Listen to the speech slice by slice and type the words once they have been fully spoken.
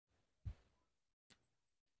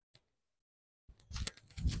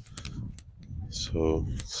So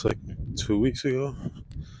it's like 2 weeks ago.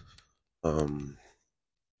 Um,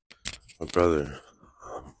 my brother,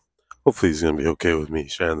 hopefully he's gonna be okay with me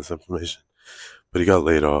sharing this information, but he got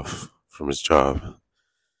laid off from his job.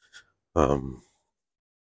 Um,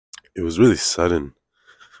 it was really sudden,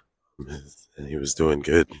 and he was doing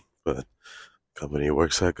good, but the company he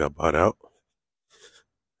works at got bought out,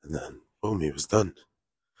 and then boom, he was done.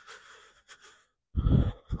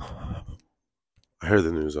 I heard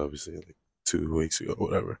the news obviously like 2 weeks ago,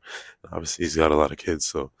 whatever. Obviously, he's got a lot of kids,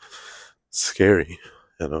 so it's scary,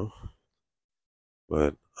 you know.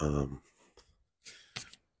 But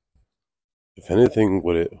if anything,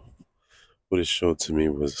 what it showed to me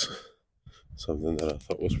was something that I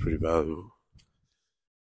thought was pretty valuable,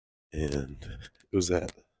 and it was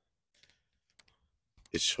that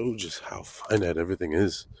it showed just how finite everything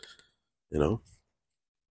is. You know,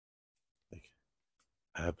 like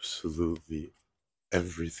absolutely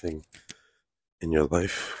everything in your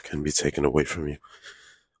life can be taken away from you,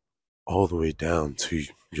 all the way down to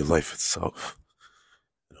your life itself.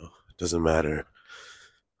 It doesn't matter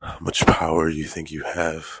how much power you think you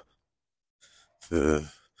have,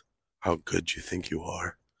 the how good you think you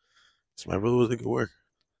are. So my brother was a good worker.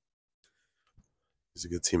 He's a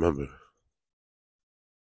good team member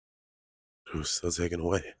who's still taken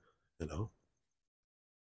away. You know,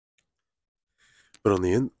 but on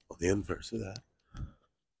the inverse of that,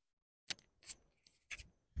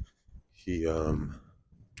 he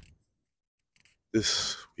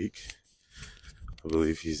this week I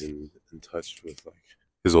believe he's in touch with like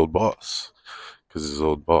his old boss, because his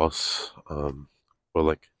old boss, or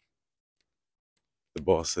like the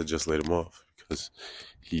boss had just laid him off because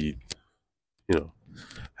he, you know,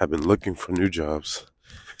 had been looking for new jobs,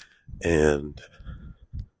 and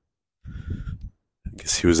I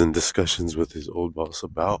guess he was in discussions with his old boss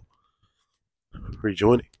about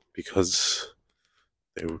rejoining because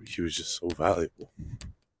he was just so valuable,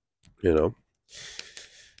 you know.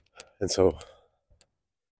 And so,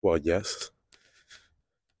 well, yes,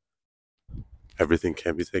 everything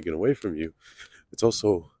can be taken away from you. It's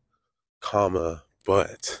also comma,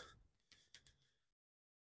 but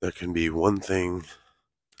there can be one thing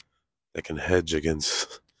that can hedge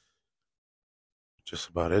against just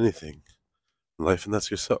about anything in life, and that's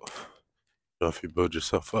yourself. You know, if you build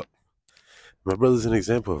yourself up. My brother's an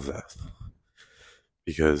example of that.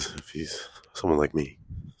 Because if he's someone like me,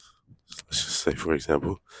 let's just say, for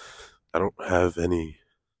example, I don't have any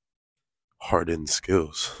hardened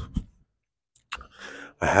skills.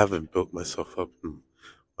 I haven't built myself up in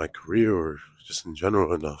my career or just in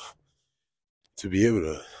general enough to be able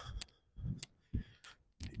to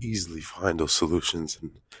easily find those solutions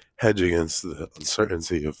and hedge against the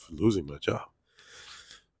uncertainty of losing my job.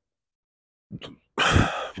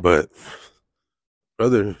 But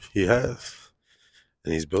brother, he has,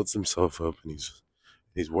 and he's built himself up, and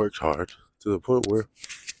he's worked hard to the point where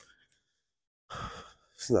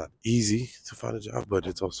it's not easy to find a job, but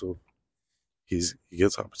it's also he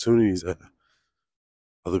gets opportunities that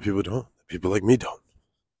other people don't. People like me don't,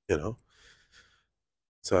 you know.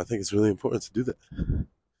 So I think it's really important to do that.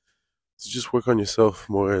 To just work on yourself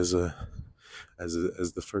more as the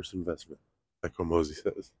first investment, like Hormozy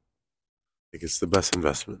says. Like it's the best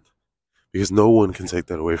investment because no one can take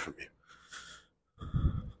that away from you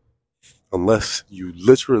unless you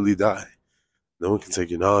literally die. No one can take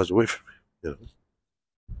your knowledge away from you. You know.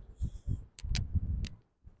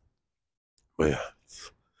 But yeah,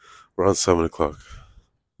 it's around 7 o'clock.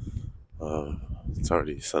 Uh, it's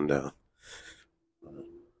already sundown.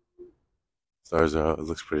 Stars are out. It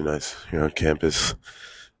looks pretty nice here on campus.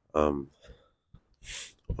 Um,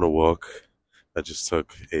 on a walk. I just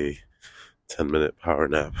took a 10-minute power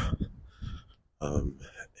nap. And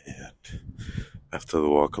after the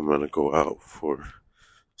walk, I'm gonna go out for a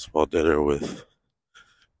small dinner with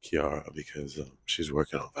Kiara because she's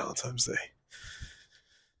working on Valentine's Day.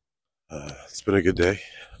 It's been a good day,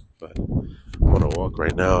 but I'm on a walk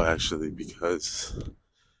right now actually because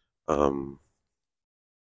um,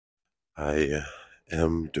 I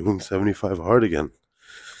am doing 75 hard again.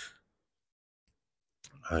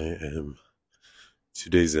 I am 2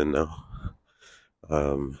 days in now.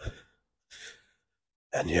 Um,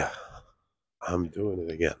 and yeah, I'm doing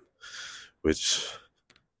it again, which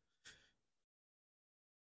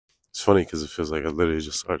is funny because it feels like I literally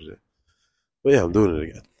just started it. But yeah, I'm doing it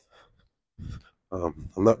again. I'm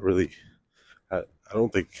not really. I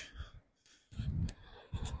don't think.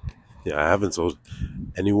 Yeah, I haven't told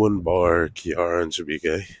anyone bar Kiara and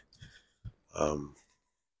Shabike. Um,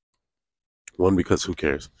 one because who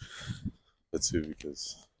cares? But two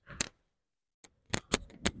because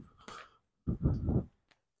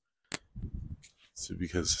It's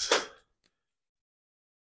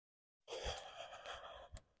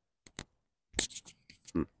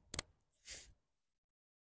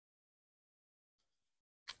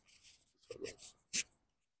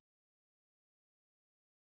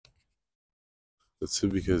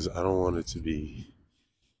because I don't want it to be.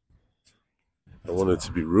 I want it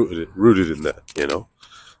to be rooted in that.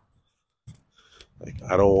 Like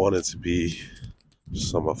I don't want it to be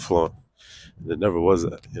just some flaunt. And it never was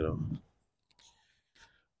that.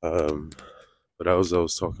 Um, but I was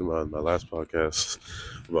talking about in my last podcast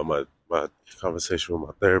about my conversation with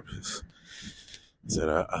my therapist. Said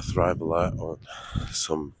I thrive a lot on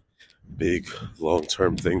some big long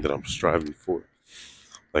term thing that I'm striving for.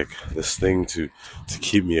 Like this thing to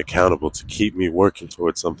keep me accountable, to keep me working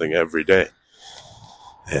towards something every day.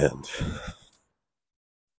 And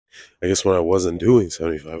I guess when I wasn't doing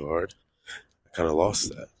 75 hard, I kind of lost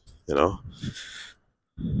that, you know?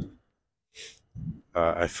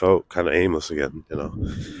 I felt kind of aimless again,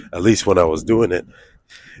 At least when I was doing it,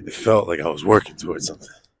 it felt like I was working towards something.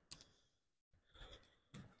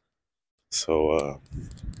 So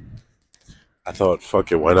I thought,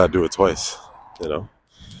 fuck it, why not do it twice,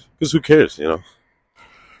 Because who cares, I've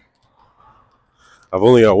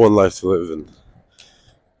only got one life to live, and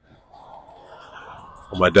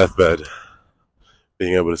on my deathbed,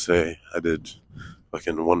 being able to say I did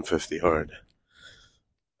fucking 150 hard.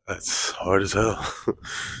 That's hard as hell.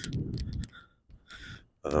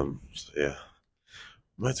 So yeah.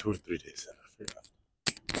 My 2 or 3 days in, I forgot.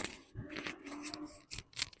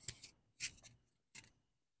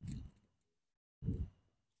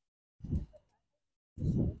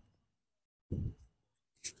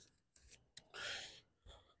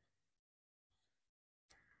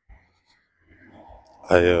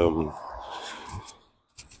 I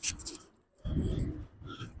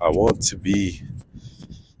I want to be.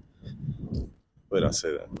 Wait, I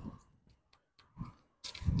say that.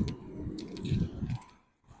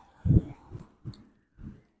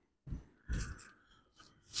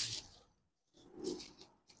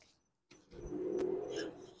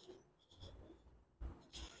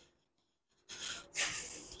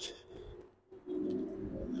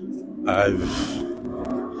 I've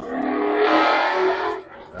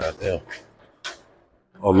damn,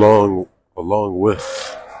 along with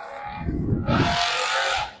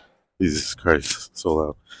Jesus Christ, so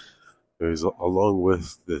loud. There's along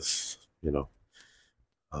with this,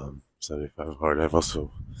 75 hard. I've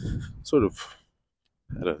also sort of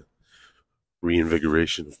had a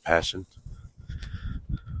reinvigoration of passion.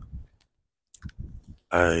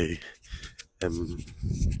 I am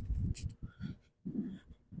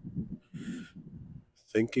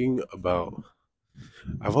thinking about.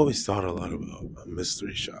 I've always thought a lot about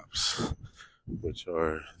mystery shops, which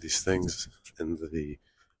are these things in the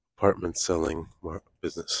apartment selling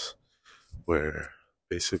business where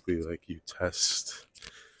basically like you test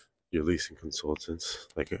your leasing consultants.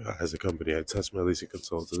 Like as a company, I test my leasing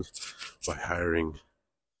consultants by hiring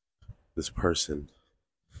this person,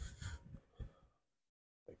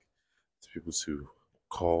 like people to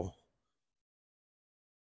call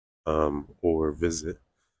or visit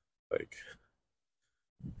like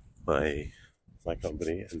my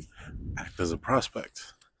company and act as a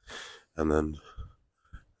prospect. And then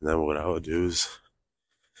what I would do is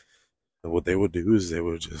what they would do is they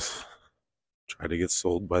would just try to get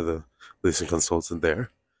sold by the leasing consultant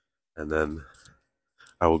there, and then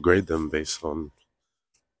I will grade them based on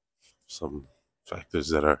some factors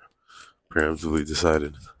that are preemptively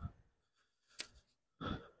decided.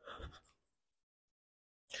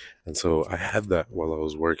 And so I had that while I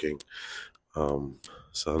was working,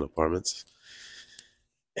 selling apartments,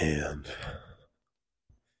 and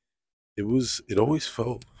it always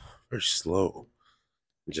felt very slow,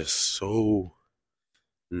 just so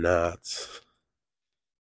not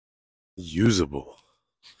usable.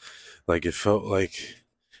 Like it felt like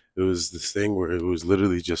it was this thing where it was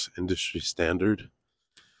literally just industry standard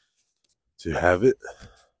to have it,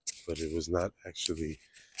 but it was not actually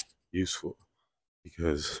useful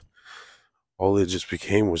because all it just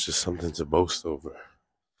became was just something to boast over.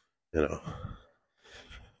 You know,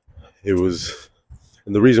 it was,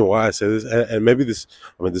 and the reason why I say this, and maybe this,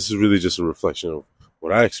 I mean, this is really just a reflection of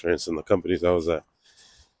what I experienced in the companies I was at.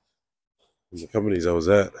 In the companies I was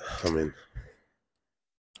at, I mean,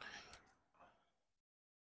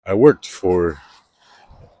 I worked for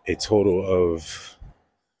a total of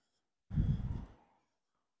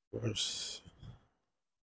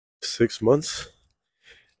 6 months,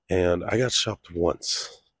 and I got shopped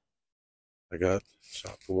once. I got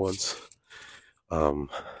shopped once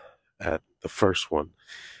at the first one,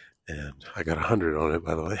 and I got 100 on it,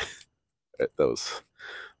 by the way. That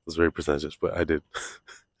was very pretentious, but I did.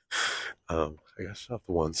 I got shopped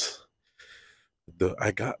once.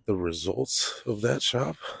 I got the results of that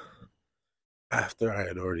shop after I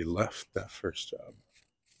had already left that first job,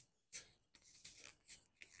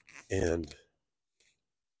 and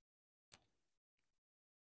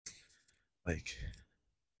like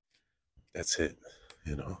that's it,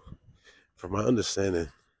 you know. From my understanding,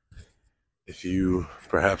 if you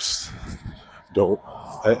perhaps don't,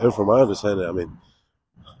 and from my understanding, I mean,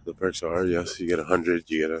 the perks are yes, you get 100,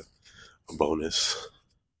 you get a bonus,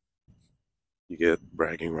 you get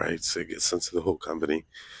bragging rights, it gets sent to the whole company.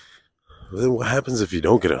 But then what happens if you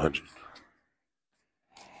don't get 100?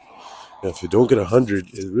 If you don't get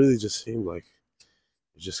 100, it really just seemed like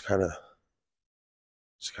you're just kind of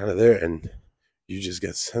there, and you just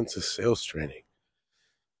get sent to sales training.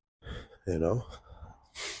 You know,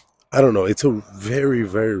 I don't know. It's a very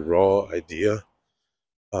very raw idea.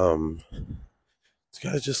 Um, it's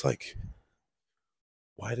kind of just like,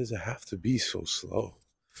 why does it have to be so slow?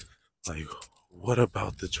 Like, what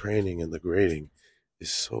about the training and the grading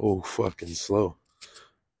is so fucking slow?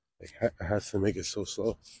 Like, it has to make it so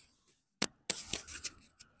slow.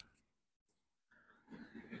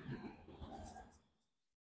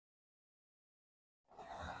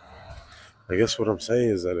 I guess what I'm saying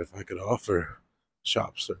is that if I could offer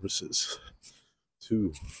shop services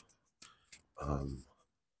to um,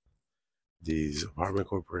 these apartment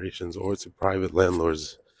corporations or to private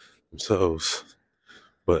landlords themselves,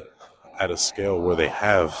 but at a scale where they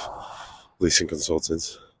have leasing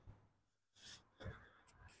consultants,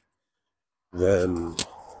 then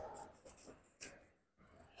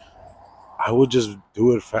I would just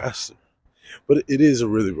do it faster. But it is a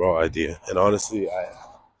really raw idea, and honestly,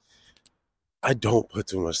 I don't put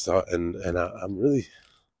too much thought, and I'm really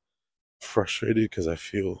frustrated because I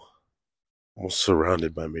feel almost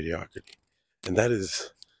surrounded by mediocrity, and that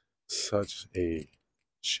is such a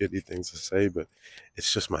shitty thing to say, but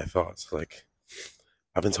it's just my thoughts. Like,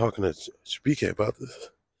 I've been talking to Shabike about this,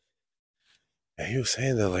 and he was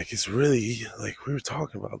saying that like it's really like we were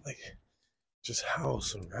talking about like just how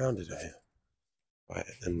surrounded I am by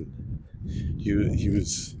it, and he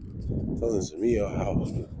was telling to me how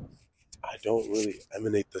I don't really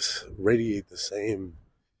radiate the same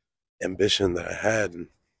ambition that I had, and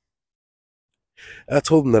I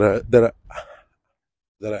told him that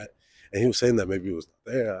I, and he was saying that maybe it was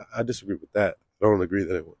not there. I disagree with that. I don't agree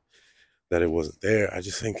that it wasn't there. I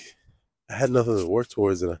just think I had nothing to work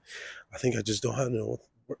towards, and I think I just don't have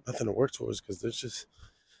nothing to work towards because there's just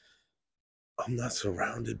I'm not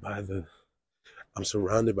surrounded by I'm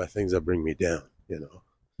surrounded by things that bring me down. You know,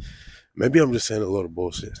 maybe I'm just saying a lot of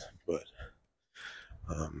bullshit, but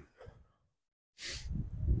um,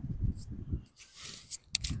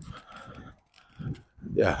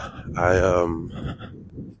 yeah,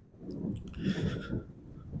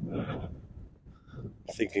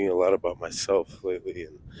 thinking a lot about myself lately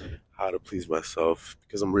and how to please myself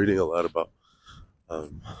because I'm reading a lot about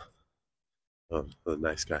um, the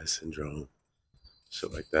nice guy syndrome,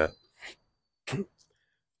 shit like that.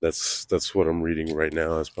 That's what I'm reading right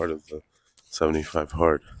now as part of the 75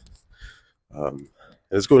 Hard. And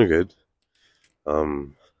it's going good.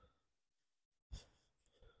 Um,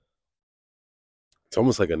 it's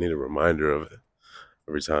almost like I need a reminder of it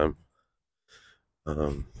every time.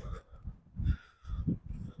 Um,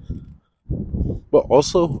 but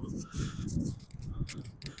also,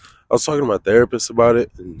 I was talking to my therapist about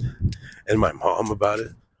it and my mom about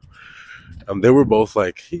it. They were both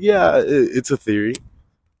like, "Yeah, it's a theory,"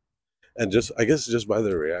 and just I guess just by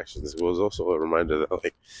their reactions, it was also a reminder that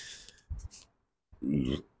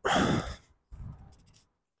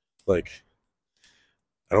like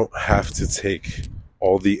I don't have to take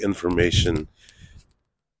all the information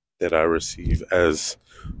that I receive as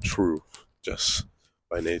true just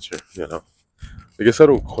by nature. You know, I guess I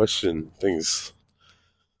don't question things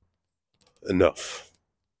enough,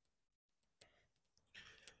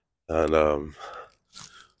 and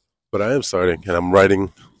but I am starting, and I'm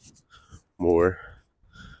writing more.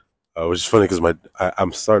 Which is funny because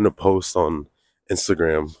I'm starting to post on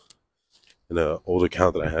Instagram in an old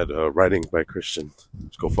account that I had, writing by Christian.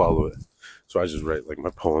 Just go follow it. So I just write like my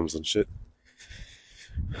poems and shit.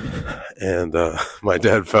 And my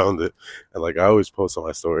dad found it, and like I always post on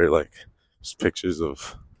my story like just pictures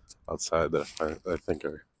of outside that I think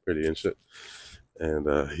are pretty and shit. And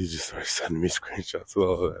he just started sending me screenshots of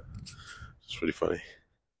all of that. It's pretty funny.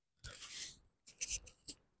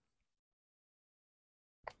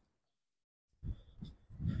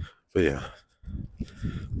 But yeah,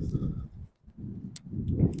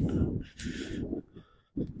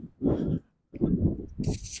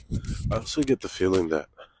 I also get the feeling that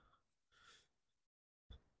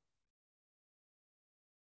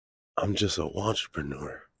I'm just a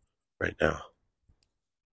entrepreneur right now.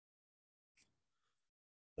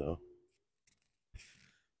 You know,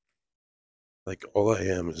 like all I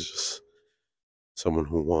am is just someone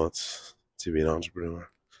who wants to be an entrepreneur,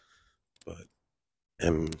 but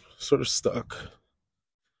am sort of stuck.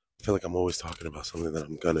 I feel like I'm always talking about something that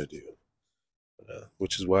I'm gonna do,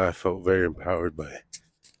 which is why I felt very empowered by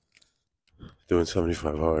doing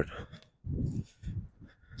 75 hard.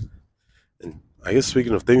 And I guess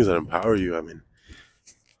speaking of things that empower you, I mean,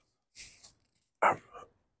 I,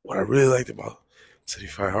 what I really liked about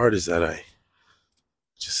 75 hard is that I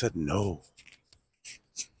just said no.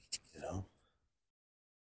 You know,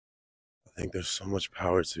 I think there's so much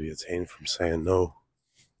power to be attained from saying no.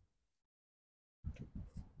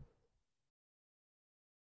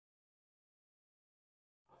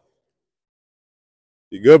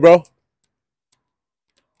 You good, bro?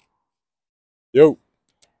 Yo.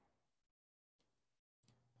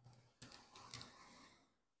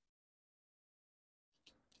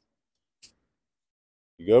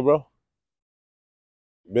 You good, bro?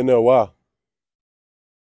 You been there a while.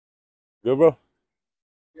 Good, bro?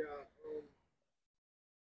 Yeah,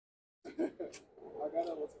 I got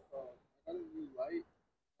a what's it called? I got a new light.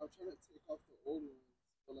 I'm trying to take off the old ones,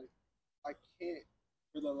 but like I can't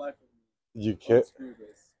for the life of me. You can't. Unscrew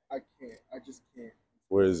this. I can't. I just can't.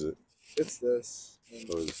 Where is it? It's this. And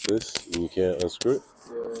Oh, it's this? And you can't unscrew it?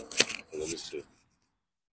 yeah. Let me see.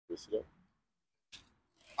 Twist it up.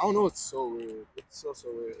 I don't know. It's so weird. It's so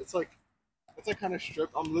weird. It's like kind of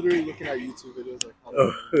stripped. I'm literally looking at YouTube videos like how.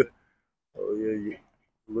 Oh, oh yeah. You, it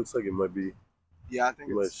looks like it might be. Yeah, I think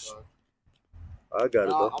You it's. might. I got it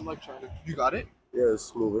though. I'm like trying to. You got it? Yeah,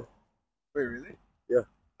 it's moving. Wait, really? Yeah.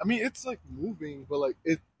 I mean, it's like moving, but like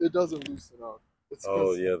it doesn't loosen up. It's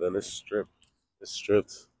Oh yeah, then it's stripped. It's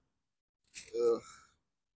stripped. Ugh,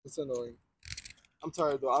 it's annoying. I'm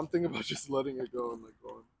tired though. I'm thinking about just letting it go and like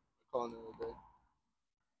going, calling it a day.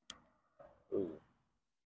 Ooh.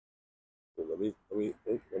 Well, let me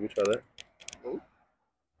try that. Oh,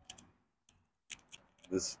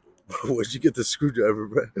 This. Where'd you get the screwdriver,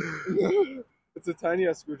 bro? it's a tiny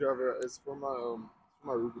ass screwdriver. It's for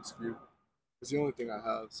my Rubik's cube. It's the only thing I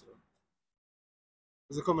have. So,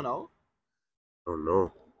 is it coming out? Oh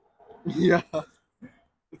no. Yeah.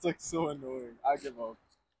 It's like so annoying. I give up.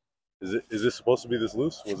 Is it supposed to be this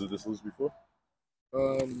loose? Was it this loose before?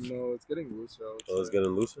 No, it's getting looser. Oh, it's getting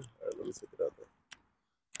looser? Alright, let me take it out there.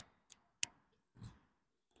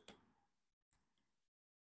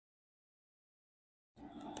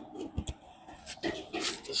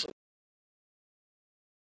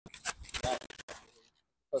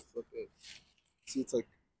 Let's look at. See, it's like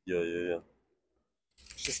Yeah.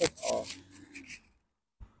 it's just like off.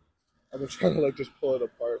 I've been trying to like just pull it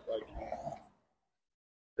apart, but I can't.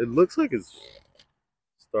 It looks like it's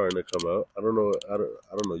starting to come out. I don't know. I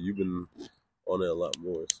don't know. You've been on it a lot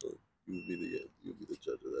more, so you'll be the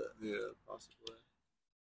judge of that. Yeah, possibly.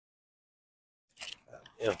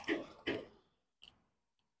 Yeah.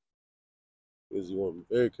 Because you want to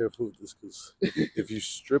be very careful with this, because if you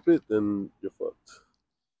strip it, then you're fucked.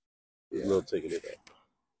 There's no taking it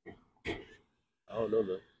out. I don't know,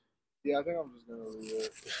 man. Yeah, I think I'm just gonna leave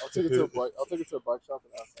it. I'll take it to a bike. I'll take it to a bike shop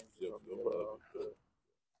and ask them. Yeah, no problem.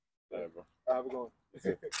 All right, bro. I have it going.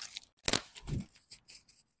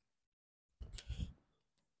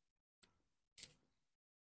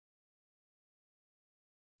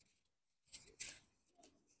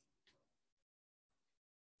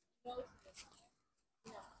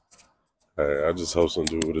 All right, I just helped some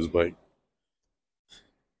dude with his bike.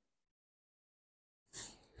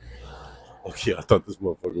 Okay, I thought this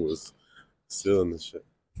motherfucker was stealing this shit.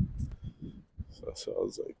 So I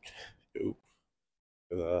was like, yo.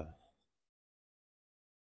 'Cause,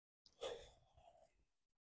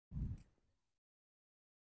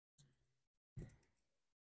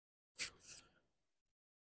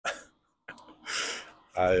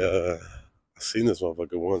 I seen this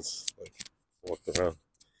motherfucker once, like walked around.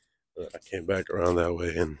 I came back around that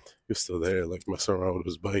way and he was still there, like messing around with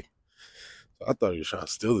his bike. So I thought he was trying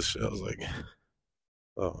to steal the shit. I was like,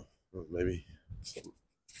 oh, well, maybe something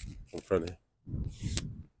in front of him.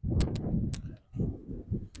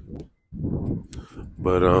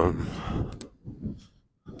 But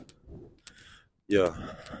yeah.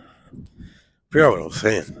 I forgot what I was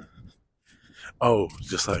saying. Oh,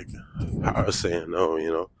 just like how I was saying,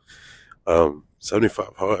 no,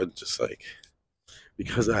 75 hard, just like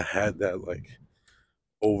because I had that like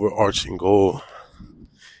overarching goal,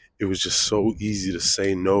 it was just so easy to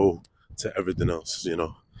say no to everything else.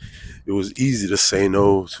 it was easy to say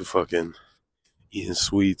no to fucking eating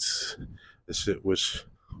sweets and shit, which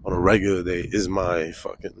on a regular day is my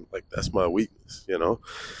fucking, like, that's my weakness, you know?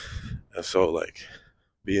 And so, like,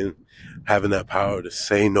 having that power to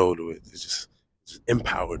say no to it, just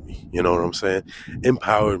empowered me, you know what I'm saying?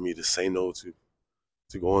 Empowered me to say no to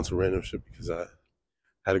go into random shit because I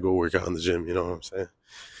had to go work out in the gym, you know what I'm saying?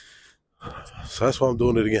 So that's why I'm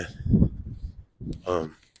doing it again.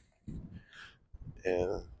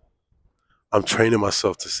 And I'm training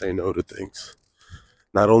myself to say no to things.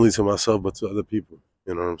 Not only to myself, but to other people.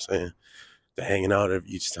 You know what I'm saying? To hanging out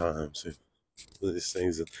each time. To these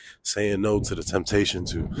things, saying no to the temptation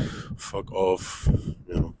to fuck off,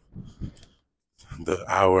 you know, the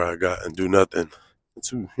hour I got and do nothing.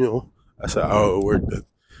 To, you know, that's an hour of work that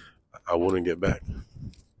I wouldn't get back.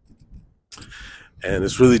 And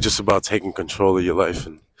it's really just about taking control of your life,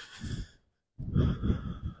 and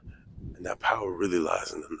that power really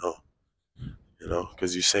lies in the no. You know,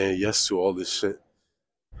 because you're saying yes to all this shit,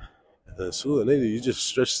 and then sooner or later you just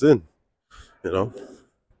stretch thin. You know,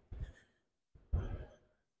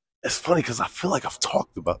 it's funny because I feel like I've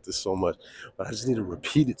talked about this so much, but I just need to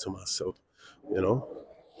repeat it to myself. You know,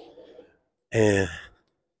 and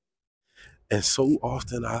so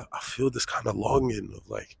often I feel this kind of longing of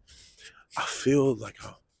like, I feel like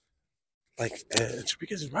and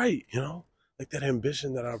Shabika's right, you know, like that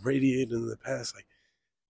ambition that I radiated in the past, like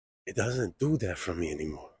it doesn't do that for me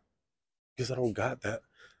anymore because I don't got that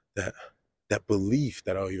belief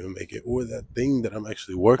that I'll even make it, or that thing that I'm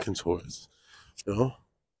actually working towards, you know.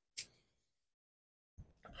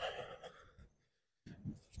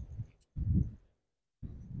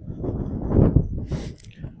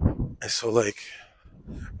 And so, like,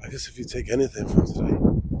 I guess if you take anything from today,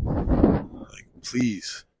 like,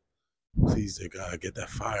 please, dear God, get that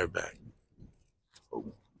fire back. Oh,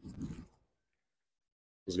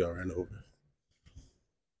 this guy ran over.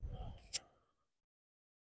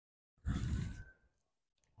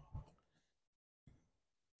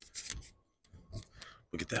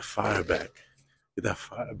 But get that fire back. Get that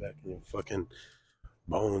fire back in your fucking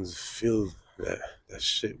bones. Feel that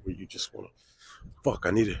shit where you just wanna, fuck,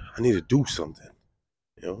 I need to do something.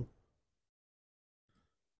 You know?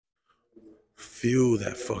 Feel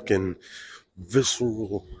that fucking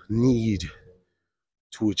visceral need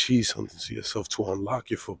to achieve something to yourself, to unlock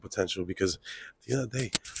your full potential, because at the end of the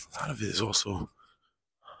day, a lot of it is also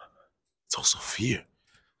fear.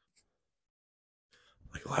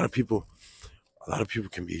 Like a lot of people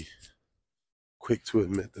can be quick to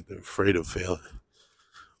admit that they're afraid of failing,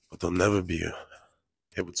 but they'll never be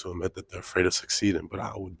able to admit that they're afraid of succeeding. But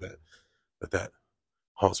I would bet that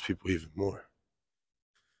haunts people even more,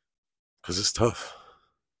 because it's tough.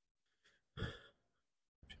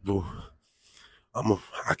 People,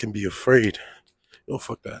 I can be afraid. You know,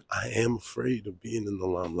 fuck that. I am afraid of being in the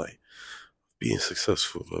limelight, being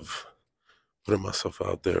successful, of putting myself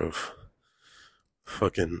out there, of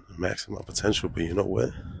fucking maxing my potential. But you know what?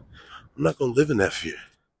 I'm not gonna live in that fear.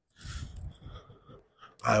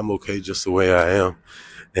 I am okay just the way I am,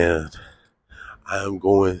 and I am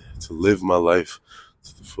going to live my life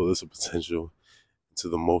to the fullest of potential, to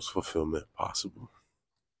the most fulfillment possible.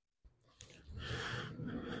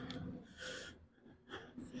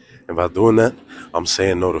 And by doing that, I'm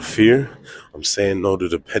saying no to fear. I'm saying no to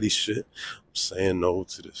the petty shit. I'm saying no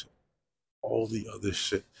to this, all the other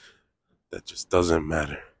shit that just doesn't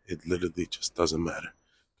matter. It literally just doesn't matter,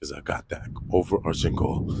 because I got that overarching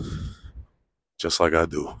goal, just like I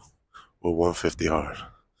do with 150 hard.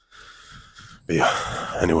 But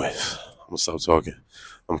yeah, anyways, I'm gonna stop talking.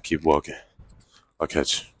 I'm gonna keep walking. I'll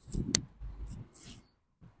catch you.